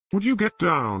Would you get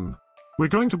down? We're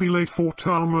going to be late for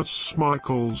Thomas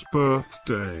Michael's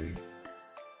birthday.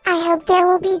 I hope there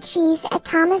will be cheese at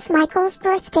Thomas Michael's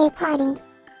birthday party.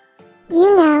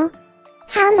 You know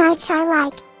how much I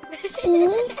like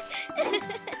cheese.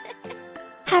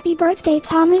 Happy birthday,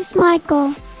 Thomas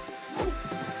Michael.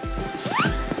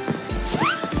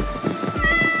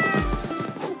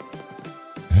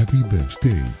 Happy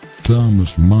birthday,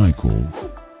 Thomas Michael.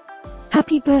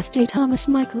 Happy birthday, Thomas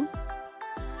Michael.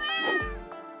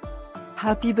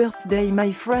 Happy birthday,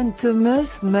 my friend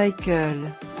Thomas Michael.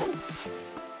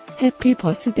 Happy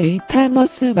birthday,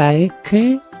 Thomas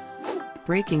Michael.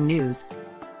 Breaking news.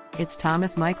 It's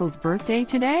Thomas Michael's birthday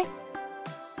today?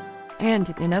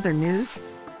 And in other news,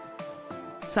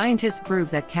 scientists prove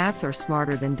that cats are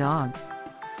smarter than dogs.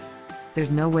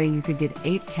 There's no way you could get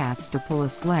 8 cats to pull a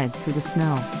sled through the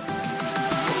snow.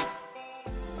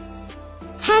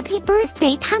 Happy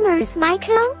birthday, Thomas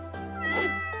Michael.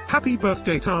 Happy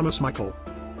birthday, Thomas Michael.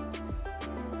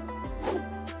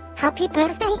 Happy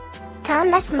birthday,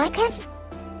 Thomas Michael.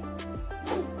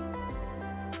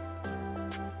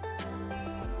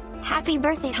 Happy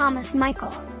birthday, Thomas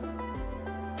Michael.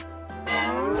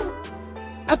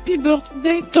 Happy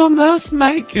birthday, Thomas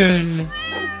Michael.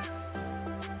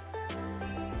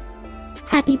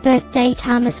 Happy birthday,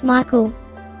 Thomas Michael.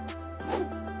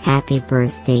 Happy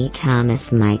birthday,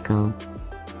 Thomas Michael.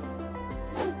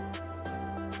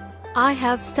 I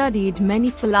have studied many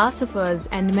philosophers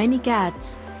and many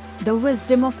cats. The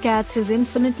wisdom of cats is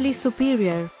infinitely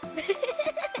superior.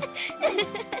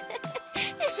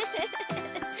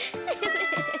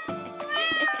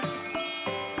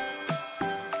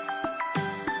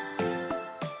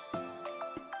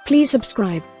 Please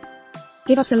subscribe,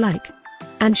 give us a like,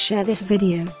 and share this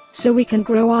video, so we can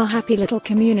grow our happy little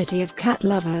community of cat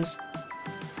lovers.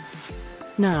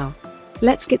 Now,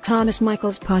 let's get Thomas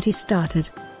Michael's party started.